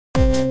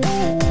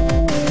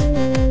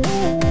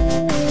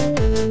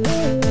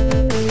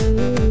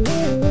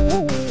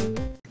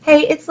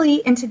Hey, it's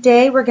Lee, and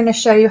today we're going to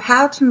show you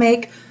how to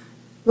make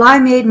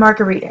limeade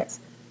margaritas.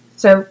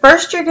 So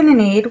first you're going to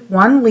need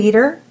 1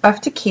 liter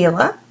of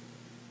tequila,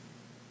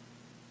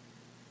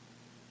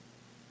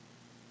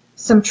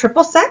 some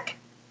triple sec,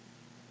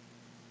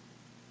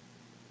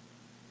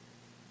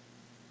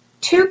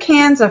 2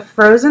 cans of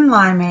frozen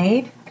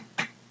limeade,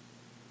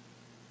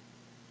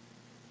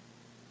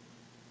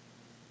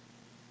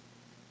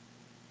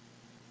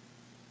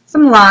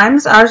 some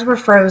limes, ours were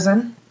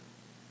frozen,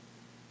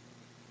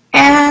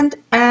 and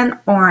an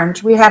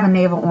orange. We have a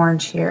navel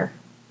orange here.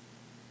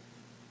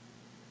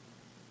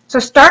 So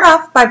start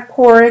off by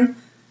pouring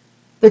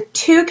the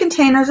 2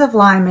 containers of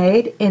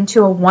limeade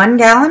into a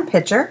 1-gallon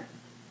pitcher.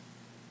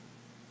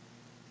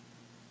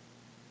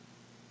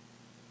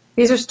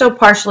 These are still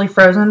partially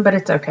frozen, but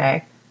it's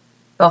okay.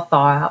 They'll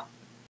thaw out.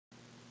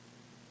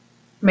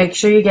 Make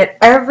sure you get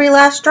every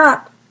last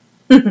drop.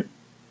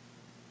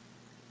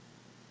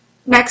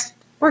 Next,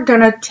 we're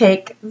going to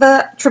take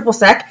the triple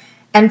sec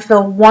and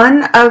fill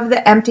 1 of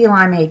the empty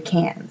limeade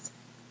cans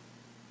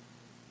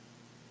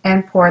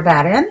and pour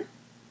that in.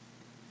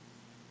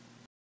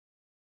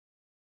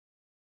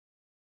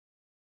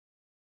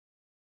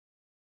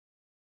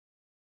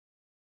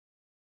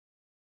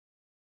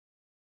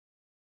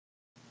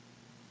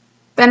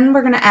 Then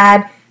we're going to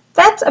add,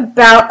 that's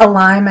about a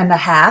lime and a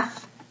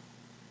half,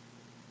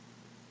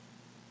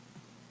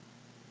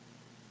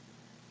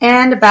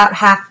 and about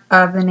half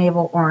of the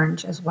navel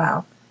orange as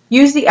well.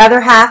 Use the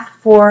other half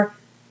for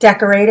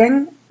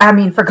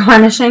for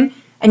garnishing,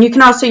 and you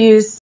can also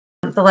use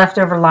the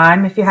leftover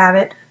lime if you have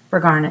it for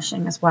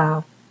garnishing as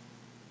well.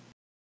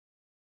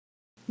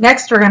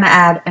 Next, we're going to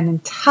add an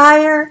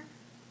entire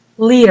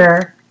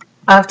liter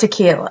of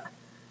tequila.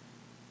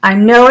 I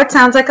know it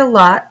sounds like a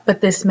lot, but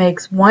this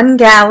makes 1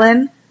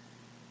 gallon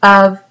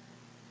of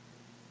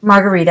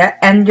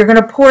margarita, and you're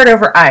going to pour it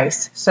over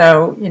ice,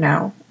 so, you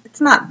know, it's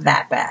not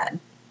that bad.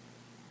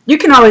 You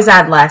can always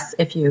add less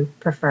if you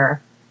prefer.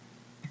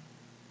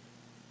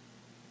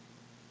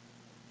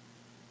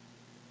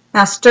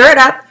 Now stir it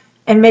up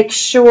and make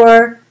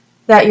sure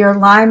that your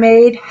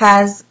limeade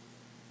has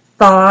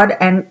thawed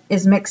and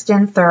is mixed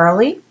in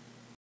thoroughly.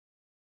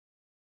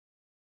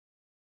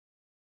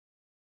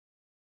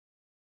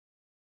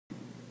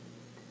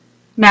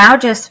 Now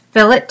just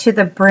fill it to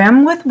the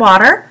brim with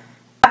water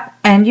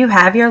and you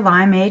have your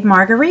limeade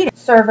margarita.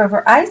 Serve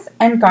over ice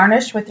and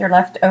garnish with your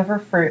leftover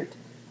fruit.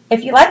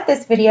 If you like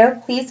this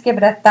video, please give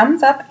it a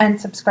thumbs up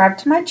and subscribe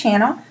to my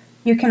channel.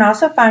 You can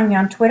also find me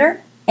on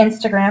Twitter,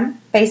 Instagram,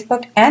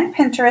 Facebook, and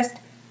Pinterest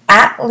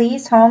at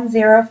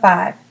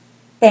Lee'sHome05.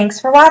 Thanks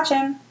for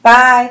watching.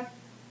 Bye.